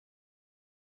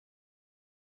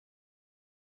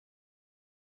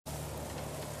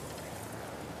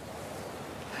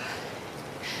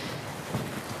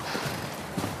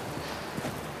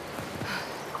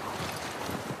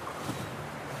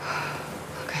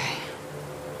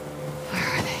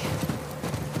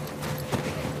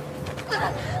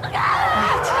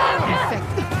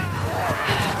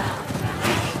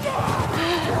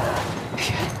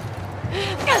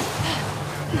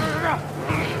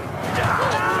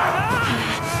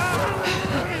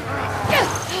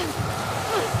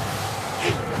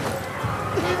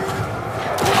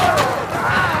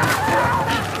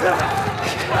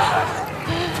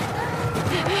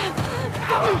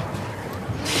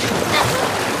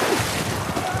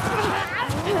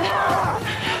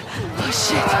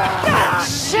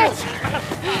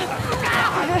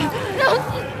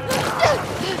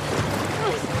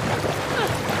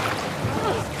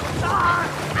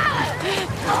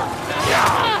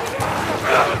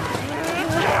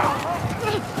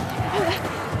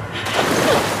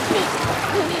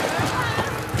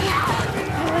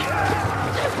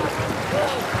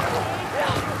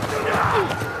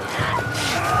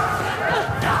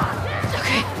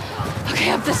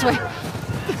Up this way.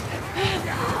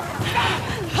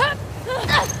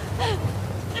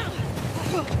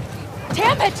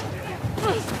 Damn it!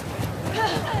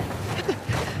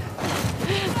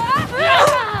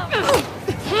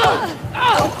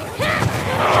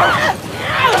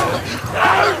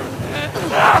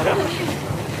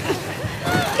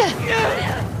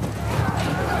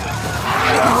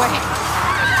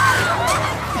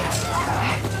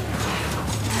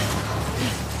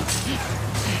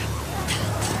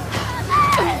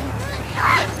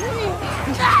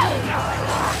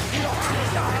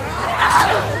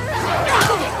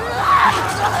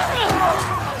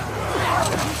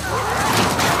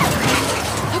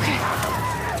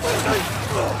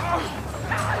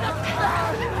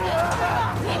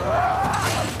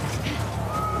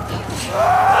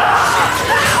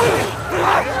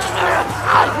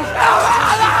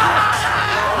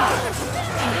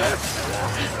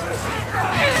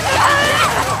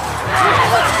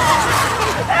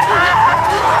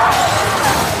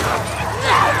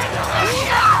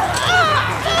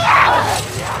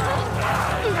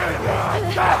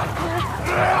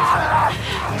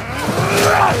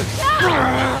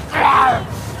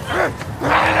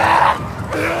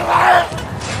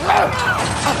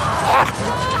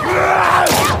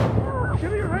 Give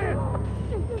me your hand!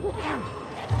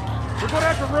 We're gonna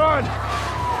have to run!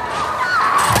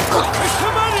 There's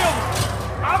too many of them!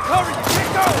 I'll cover you! Keep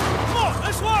going! Come on,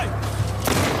 this way!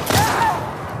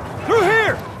 Through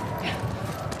here!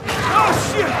 Oh,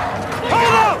 shit!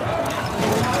 Hold up!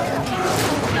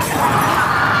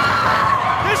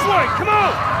 This way! Come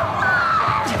on!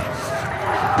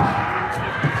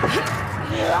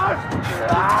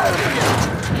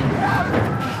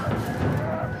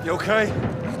 You okay?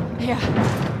 Yeah.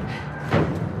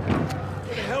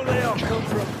 Where the hell they all come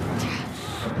from?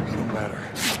 It don't matter.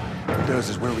 What it does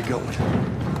is where we going.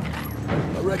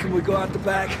 I reckon we go out the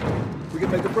back. We can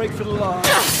make a break for the law. I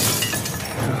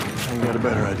ain't got a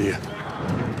better idea.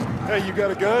 Hey, you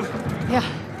got a gun? Yeah.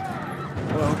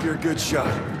 Well, I hope you're a good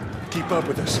shot. Keep up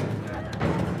with us.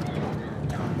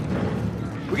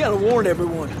 We gotta warn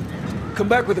everyone. Come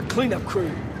back with a cleanup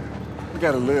crew. We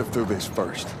gotta live through this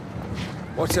first.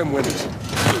 Watch them windows.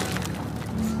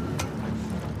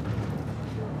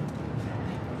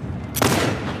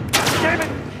 Damn it!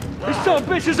 These son of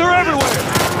bitches are everywhere!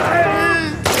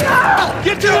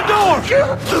 Get to the door!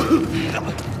 God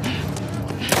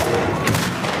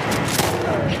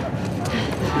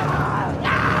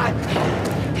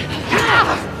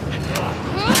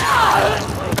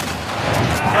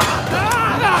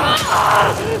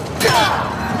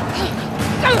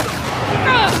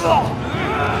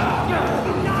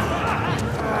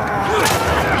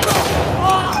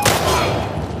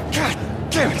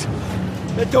damn it!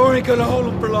 That door ain't gonna hold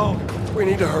them for long. We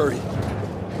need to hurry.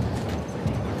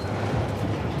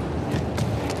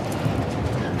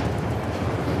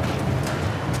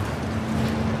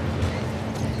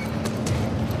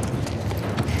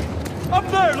 Up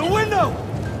there, the window!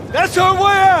 That's our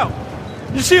way out!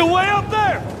 You see a way up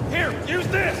there? Here, use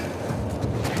this!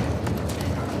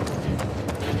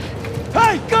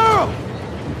 Hey, girl!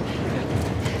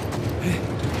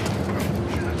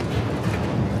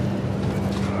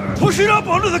 Push it up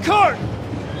onto the cart!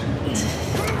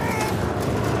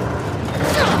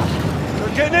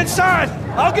 They're getting inside!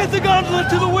 I'll get the gondola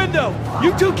to the window!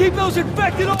 You two keep those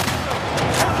infected off!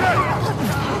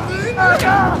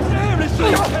 Damn, this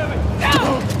thing's heavy!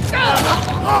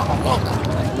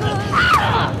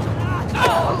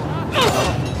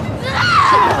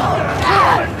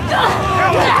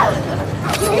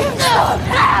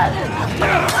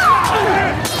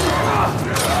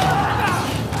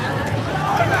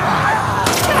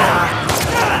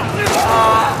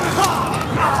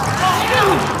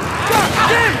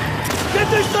 Get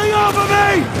this thing off of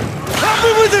me! Help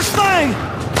me with this thing!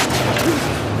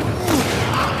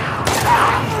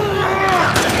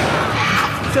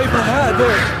 Stay behind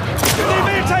there. You need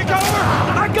me to take over?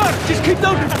 I got it! Just keep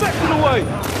those infected away!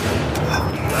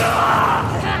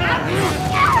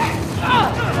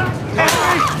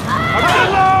 Henry! I'm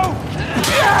getting low!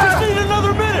 Just need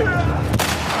another minute!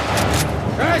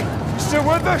 Hey, you still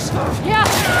with us? Yeah.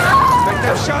 Make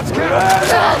those shots count!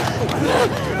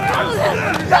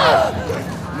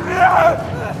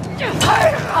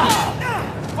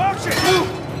 Watch it!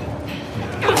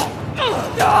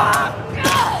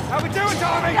 How we doing,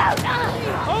 Tommy?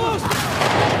 Almost!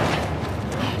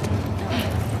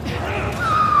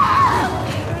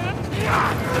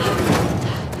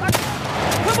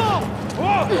 Come on!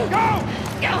 Whoa, go!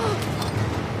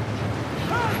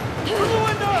 Through the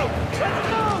window! Let it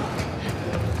go!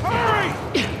 Hurry!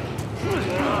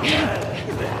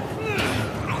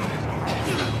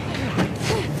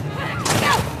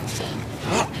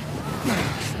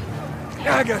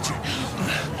 I got you.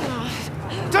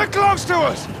 They're close to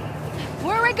us!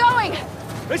 Where are we going?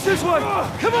 It's this way!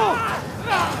 Come on!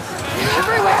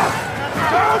 Everywhere!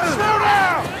 Don't slow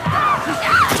down!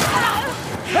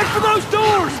 Head for those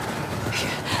doors!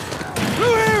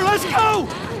 Through here, let's go!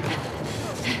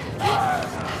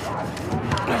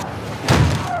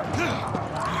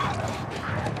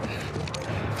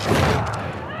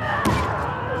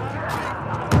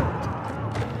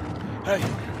 Hey,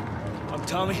 I'm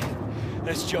Tommy.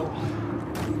 That's Joel.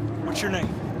 What's your name?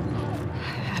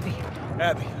 Abby.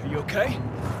 Abby, are you okay?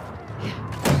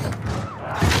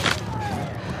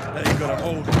 That ain't gonna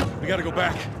hold. We gotta go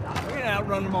back. We can't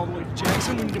outrun them all the way to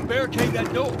Jackson. We need to barricade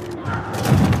that door.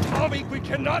 Tommy, we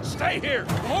cannot stay here.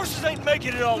 The horses ain't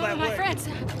making it all that My way.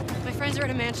 My friends are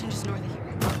at a mansion just north of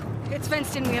here. It's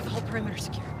fenced in. We have the whole perimeter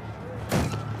secure.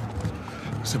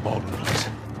 It's a Baldwin place.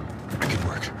 I can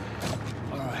work.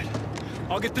 All right.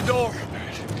 I'll get the door. All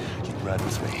right. You can ride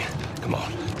with me. Come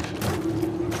on.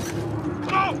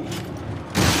 Come on!